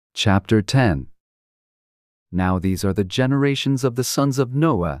Chapter 10. Now these are the generations of the sons of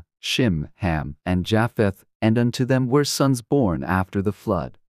Noah, Shem, Ham, and Japheth, and unto them were sons born after the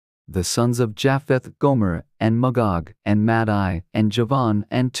flood. The sons of Japheth, Gomer, and Magog, and Madai, and Javan,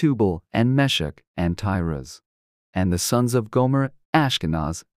 and Tubal, and Meshach, and Tiras. And the sons of Gomer,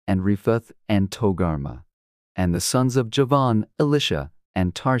 Ashkenaz, and Rephath, and Togarmah. And the sons of Javan, Elisha,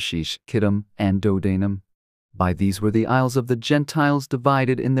 and Tarshish, Kittim, and Dodanim. By these were the isles of the Gentiles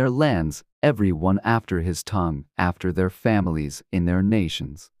divided in their lands, every one after his tongue, after their families, in their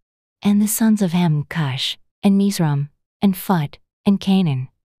nations. And the sons of Ham, Cush, and Mizraim, and Phut, and Canaan.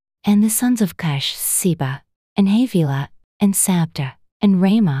 And the sons of Cush, Seba, and Havilah, and Sabta, and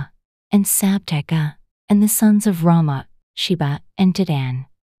Ramah, and Sabteka. And the sons of Ramah, Sheba, and Dedan.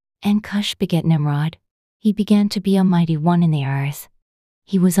 And Cush begat Nimrod. He began to be a mighty one in the earth.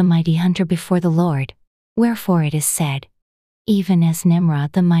 He was a mighty hunter before the Lord. Wherefore it is said, even as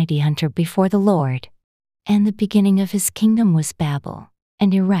Nimrod the mighty hunter before the Lord. And the beginning of his kingdom was Babel,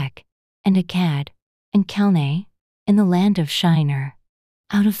 and Erech, and Akkad, and Calneh, in the land of Shinar.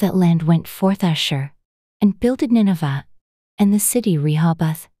 Out of that land went forth Ashur, and builded Nineveh, and the city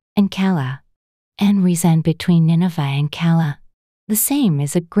Rehoboth, and Calah. And Rezan between Nineveh and Calah. The same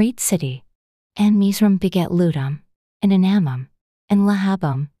is a great city. And Mizraim begat Ludam, and Anamim, and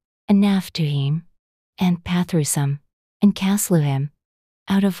Lahabam, and Naphtuhim, and Pathrusim, and Casluhim,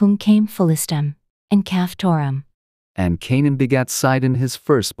 out of whom came Philistim, and Caphtorim. And Canaan begat Sidon his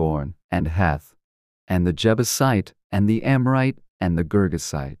firstborn, and Heth, and the Jebusite, and the Amorite, and the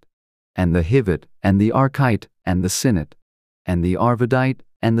Girgasite, and the Hivite, and the Archite, and the Sinite, and the Arvadite,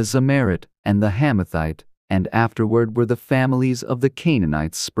 and the Zamarite, and the Hamathite, and afterward were the families of the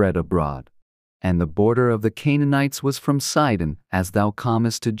Canaanites spread abroad. And the border of the Canaanites was from Sidon, as thou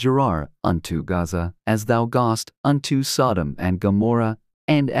comest to Gerar, unto Gaza, as thou goest unto Sodom and Gomorrah,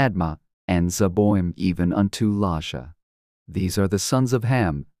 and Admah, and Zeboim, even unto Lasha. These are the sons of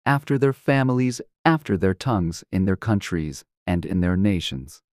Ham, after their families, after their tongues, in their countries, and in their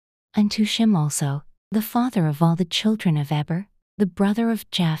nations. Unto Shem also, the father of all the children of Eber, the brother of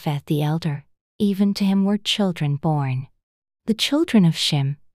Japheth the elder, even to him were children born. The children of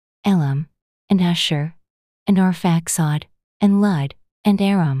Shem, Elam, and Ashur, and Arphaxad, and Lud, and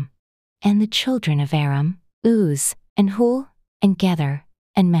Aram. And the children of Aram, Uz, and Hul, and Gether,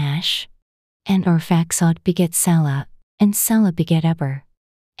 and Mash. And Arphaxad begat Salah, and Salah begat Eber.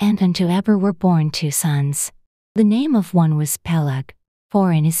 And unto Eber were born two sons. The name of one was Peleg,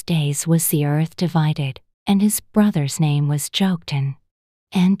 for in his days was the earth divided, and his brother's name was Joktan.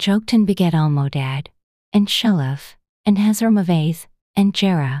 And Joktan begat Almodad, and Sheleph, and Hazarmaveth, and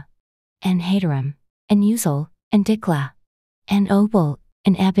Jerah, and Hadoram, and Uzal, and Diklah, and Obal,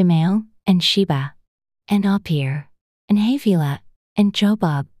 and Abimael, and Sheba, and Opir, and Havilah, and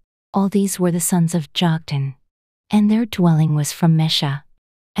Jobab. All these were the sons of Joktan. And their dwelling was from Mesha,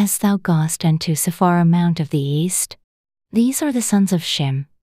 as thou goest unto Sephara mount of the east. These are the sons of Shem,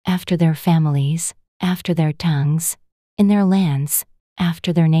 after their families, after their tongues, in their lands,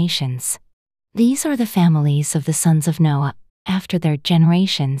 after their nations. These are the families of the sons of Noah, after their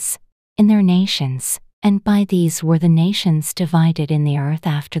generations, in their nations, and by these were the nations divided in the earth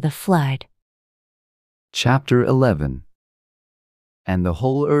after the flood. Chapter 11. And the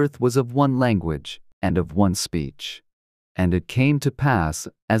whole earth was of one language, and of one speech. And it came to pass,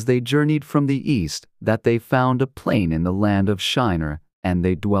 as they journeyed from the east, that they found a plain in the land of Shinar, and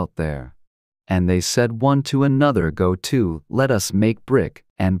they dwelt there. And they said one to another, Go to, let us make brick,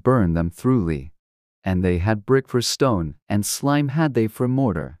 and burn them thoroughly. And they had brick for stone, and slime had they for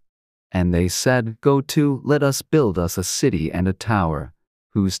mortar. And they said, Go to, let us build us a city and a tower,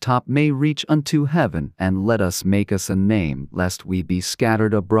 whose top may reach unto heaven, and let us make us a name, lest we be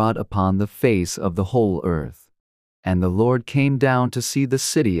scattered abroad upon the face of the whole earth. And the Lord came down to see the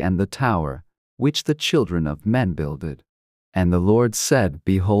city and the tower, which the children of men builded. And the Lord said,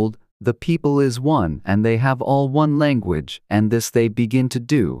 Behold, the people is one, and they have all one language, and this they begin to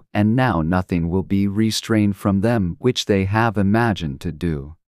do, and now nothing will be restrained from them which they have imagined to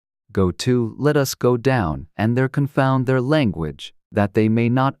do. Go to, let us go down, and there confound their language, that they may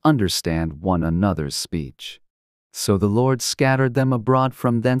not understand one another's speech. So the Lord scattered them abroad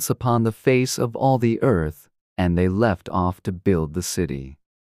from thence upon the face of all the earth, and they left off to build the city.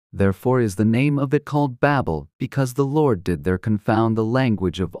 Therefore is the name of it called Babel, because the Lord did there confound the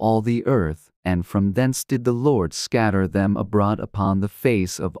language of all the earth, and from thence did the Lord scatter them abroad upon the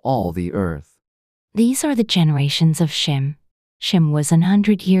face of all the earth. These are the generations of Shem. Shem was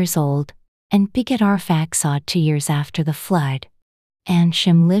 100 years old, and begat Arphaxad 2 years after the flood. And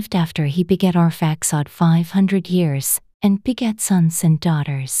Shem lived after he begat Arphaxad 500 years, and begat sons and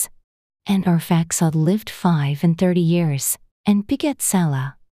daughters. And Arphaxad lived 35 years, and begat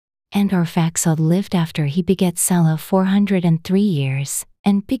Salah. And Arphaxad lived after he begat Salah 403 years,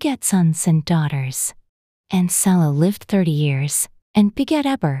 and begat sons and daughters. And Salah lived 30 years, and begat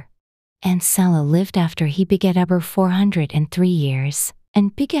Eber. And Salah lived after he begat Eber 403 years,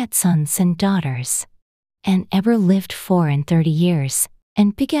 and begat sons and daughters. And Eber lived 34 years,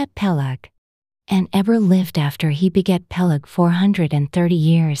 and begat Peleg. And Eber lived after he begat Peleg 430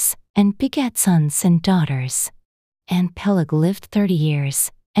 years, and begat sons and daughters. And Peleg lived 30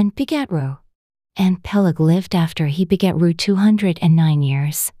 years, and begat Ru. And Peleg lived after he begat Ru 209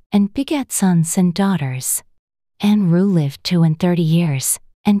 years, and begat sons and daughters. And Ru lived 32 years,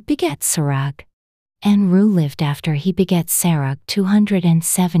 and begat Serug. And Ru lived after he begat Serug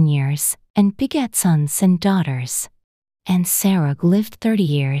 207 years, and begat sons and daughters. And Serug lived 30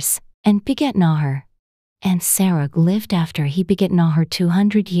 years, and begat Nahor. And Serug lived after he begat Nahor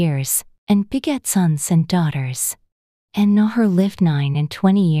 200 years, and begat sons and daughters. And Nahor lived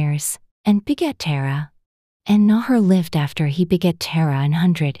 29 years, and begat Terah. And Nahor lived after he begat Terah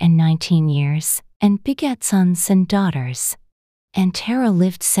 119 years, and begat sons and daughters. And Terah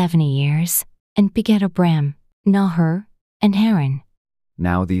lived 70 years, and begat Abram, Nahor, and Haran.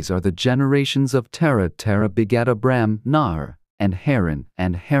 Now these are the generations of Terah. Terah begat Abram, Nahor, and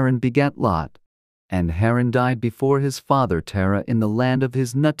Haran begat Lot. And Haran died before his father Terah in the land of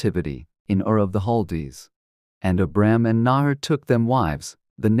his nativity, in Ur of the Chaldees. And Abram and Nahor took them wives.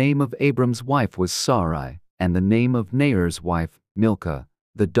 The name of Abram's wife was Sarai, and the name of Nahor's wife, Milcah,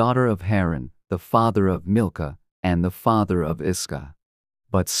 the daughter of Haran, the father of Milcah, and the father of Iscah.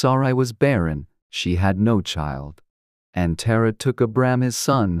 But Sarai was barren, she had no child. And Terah took Abram his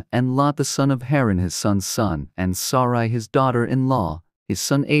son, and Lot the son of Haran his son's son, and Sarai his daughter-in-law, his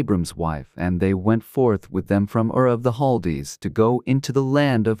son Abram's wife, and they went forth with them from Ur of the Chaldees to go into the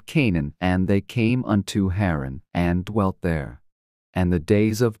land of Canaan, and they came unto Haran, and dwelt there. And the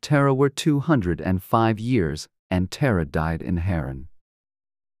days of Terah were 205 years, and Terah died in Haran.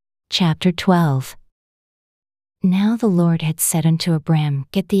 Chapter 12. Now the Lord had said unto Abram,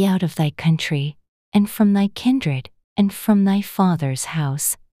 Get thee out of thy country, and from thy kindred, and from thy father's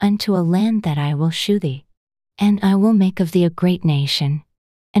house, unto a land that I will shew thee. And I will make of thee a great nation,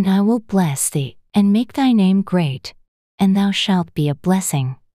 and I will bless thee, and make thy name great, and thou shalt be a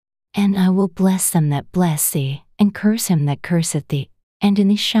blessing. And I will bless them that bless thee, and curse him that curseth thee, and in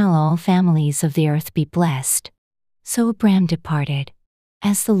thee shall all families of the earth be blessed. So Abram departed,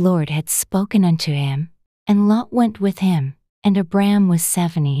 as the Lord had spoken unto him, and Lot went with him. And Abram was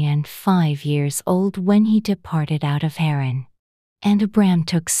 75 years old when he departed out of Haran. And Abram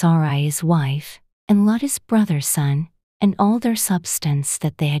took Sarai his wife, and Lot his brother's son, and all their substance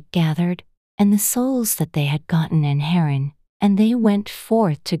that they had gathered, and the souls that they had gotten in Haran, and they went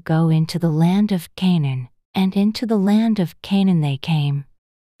forth to go into the land of Canaan, and into the land of Canaan they came.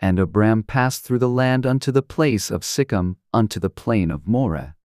 And Abram passed through the land unto the place of Sichem, unto the plain of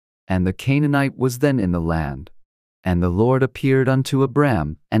Moreh. And the Canaanite was then in the land. And the Lord appeared unto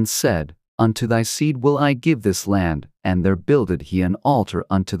Abram, and said, Unto thy seed will I give this land. And there builded he an altar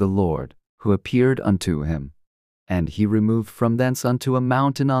unto the Lord, who appeared unto him. And he removed from thence unto a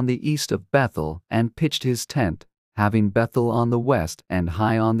mountain on the east of Bethel, and pitched his tent, having Bethel on the west and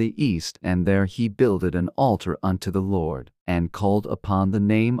Hai on the east. And there he builded an altar unto the Lord, and called upon the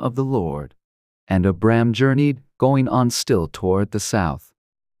name of the Lord. And Abram journeyed, going on still toward the south.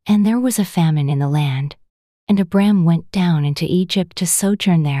 And there was a famine in the land. And Abram went down into Egypt to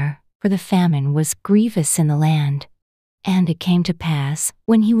sojourn there, for the famine was grievous in the land. And it came to pass,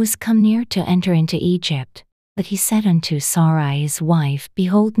 when he was come near to enter into Egypt, that he said unto Sarai his wife,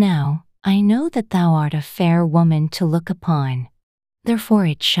 Behold now, I know that thou art a fair woman to look upon. Therefore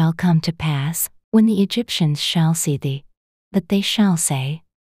it shall come to pass, when the Egyptians shall see thee, that they shall say,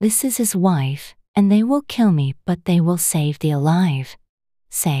 This is his wife, and they will kill me, but they will save thee alive.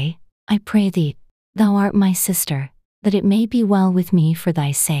 Say, I pray thee, Thou art my sister, that it may be well with me for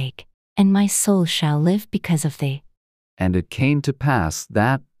thy sake, and my soul shall live because of thee. And it came to pass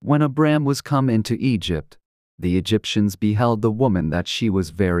that, when Abram was come into Egypt, the Egyptians beheld the woman that she was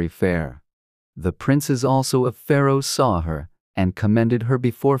very fair. The princes also of Pharaoh saw her, and commended her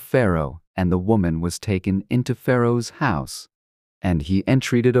before Pharaoh, and the woman was taken into Pharaoh's house. And he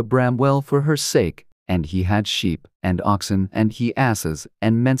entreated Abram well for her sake, and he had sheep, and oxen, and he asses,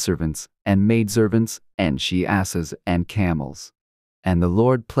 and menservants, and maidservants, and she asses, and camels. And the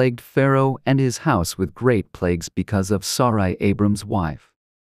Lord plagued Pharaoh and his house with great plagues because of Sarai Abram's wife.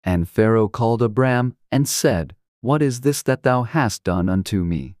 And Pharaoh called Abram, and said, What is this that thou hast done unto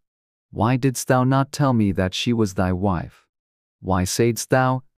me? Why didst thou not tell me that she was thy wife? Why saidst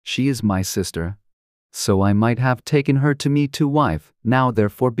thou, She is my sister? So I might have taken her to me to wife. Now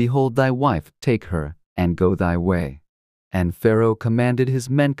therefore behold thy wife, take her, and go thy way. And Pharaoh commanded his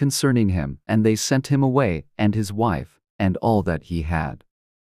men concerning him, and they sent him away, and his wife, and all that he had.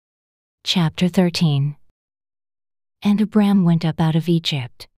 Chapter 13. And Abram went up out of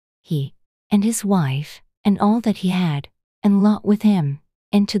Egypt, he, and his wife, and all that he had, and Lot with him,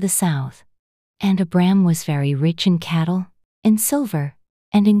 into the south. And Abram was very rich in cattle, in silver,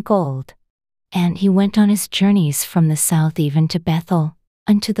 and in gold. And he went on his journeys from the south even to Bethel,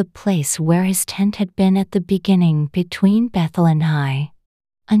 unto the place where his tent had been at the beginning between Bethel and Hai,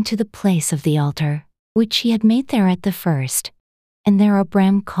 unto the place of the altar, which he had made there at the first. And there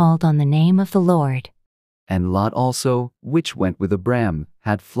Abram called on the name of the Lord. And Lot also, which went with Abram,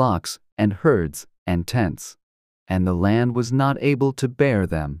 had flocks, and herds, and tents. And the land was not able to bear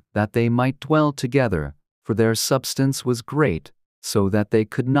them, that they might dwell together, for their substance was great, so that they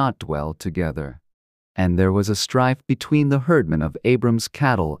could not dwell together. And there was a strife between the herdmen of Abram's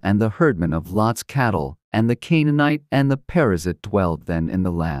cattle and the herdmen of Lot's cattle, and the Canaanite and the Perizzite dwelled then in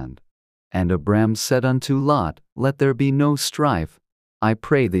the land. And Abram said unto Lot, Let there be no strife, I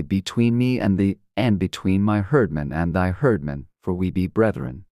pray thee, between me and thee, and between my herdmen and thy herdmen, for we be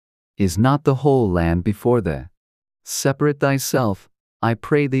brethren. Is not the whole land before thee? Separate thyself, I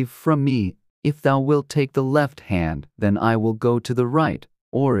pray thee, from me. If thou wilt take the left hand, then I will go to the right,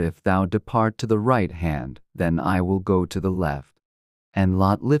 or if thou depart to the right hand, then I will go to the left. And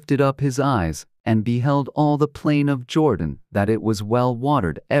Lot lifted up his eyes, and beheld all the plain of Jordan, that it was well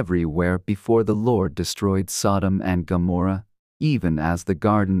watered everywhere before the Lord destroyed Sodom and Gomorrah, even as the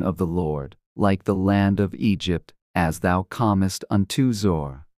garden of the Lord, like the land of Egypt, as thou comest unto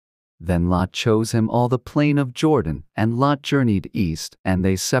Zoar. Then Lot chose him all the plain of Jordan, and Lot journeyed east, and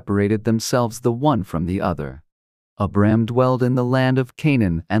they separated themselves the one from the other. Abram dwelled in the land of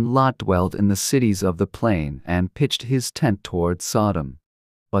Canaan, and Lot dwelled in the cities of the plain, and pitched his tent toward Sodom.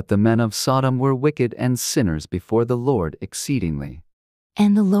 But the men of Sodom were wicked and sinners before the Lord exceedingly.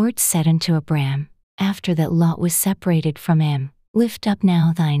 And the Lord said unto Abram, after that Lot was separated from him, Lift up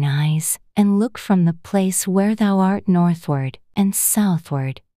now thine eyes, and look from the place where thou art northward, and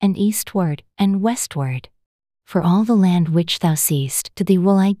southward, and eastward, and westward. For all the land which thou seest, to thee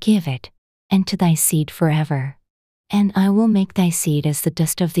will I give it, and to thy seed forever. And I will make thy seed as the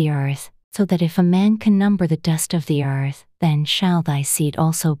dust of the earth, so that if a man can number the dust of the earth, then shall thy seed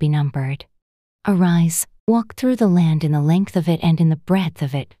also be numbered. Arise, walk through the land in the length of it and in the breadth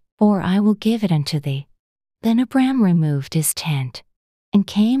of it, for I will give it unto thee. Then Abram removed his tent, and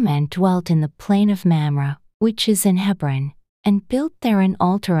came and dwelt in the plain of Mamre, which is in Hebron, and built there an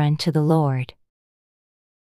altar unto the Lord,